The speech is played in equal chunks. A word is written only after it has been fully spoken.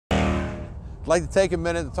I'd like to take a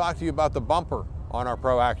minute to talk to you about the bumper on our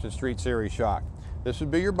Pro Action Street Series shock. This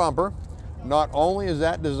would be your bumper. Not only is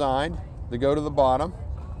that designed to go to the bottom,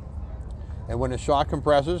 and when the shock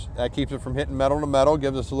compresses, that keeps it from hitting metal to metal,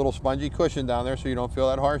 gives us a little spongy cushion down there so you don't feel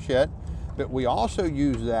that harsh hit. But we also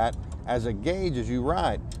use that as a gauge as you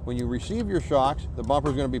ride. When you receive your shocks, the bumper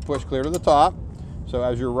is going to be pushed clear to the top. So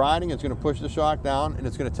as you're riding, it's going to push the shock down and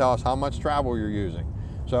it's going to tell us how much travel you're using.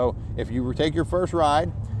 So if you take your first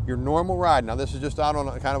ride, your normal ride, now this is just out on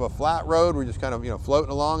a kind of a flat road, we're just kind of floating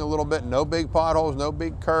along a little bit, no big potholes, no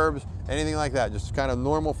big curves, anything like that, just kind of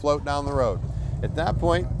normal float down the road. At that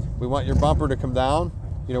point, we want your bumper to come down.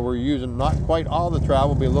 We're using not quite all the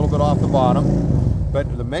travel, be a little bit off the bottom,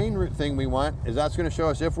 but the main thing we want is that's going to show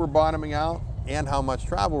us if we're bottoming out and how much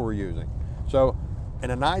travel we're using. So in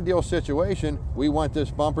an ideal situation, we want this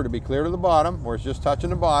bumper to be clear to the bottom, where it's just touching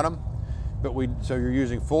the bottom, so you're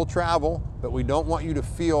using full travel, but we don't want you to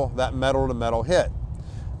feel that metal to metal hit.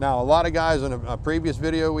 Now, a lot of guys in a previous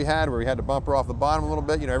video we had where we had the bumper off the bottom a little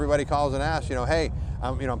bit, everybody calls and asks, hey,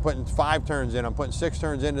 I'm putting 5 turns in, I'm putting 6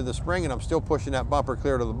 turns into the spring, and I'm still pushing that bumper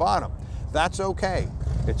clear to the bottom. That's okay.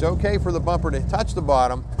 It's okay for the bumper to touch the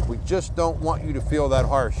bottom. We just don't want you to feel that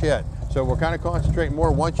harsh hit. So we're kind of concentrating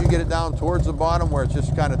more once you get it down towards the bottom where it's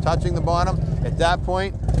just kind of touching the bottom. At that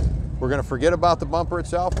point, we're going to forget about the bumper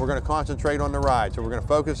itself. We're going to concentrate on the ride. So we're going to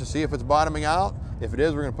focus to see if it's bottoming out. If it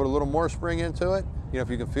is, we're going to put a little more spring into it. If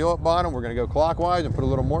you can feel it bottom, we're going to go clockwise and put a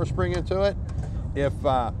little more spring into it. If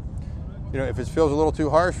it feels a little too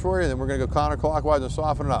harsh for you, then we're going to go counterclockwise and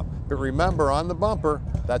soften it up. But remember, on the bumper,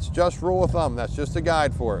 that's just rule of thumb. That's just a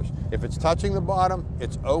guide for us. If it's touching the bottom,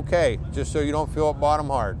 it's okay, just so you don't feel it bottom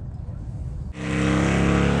hard.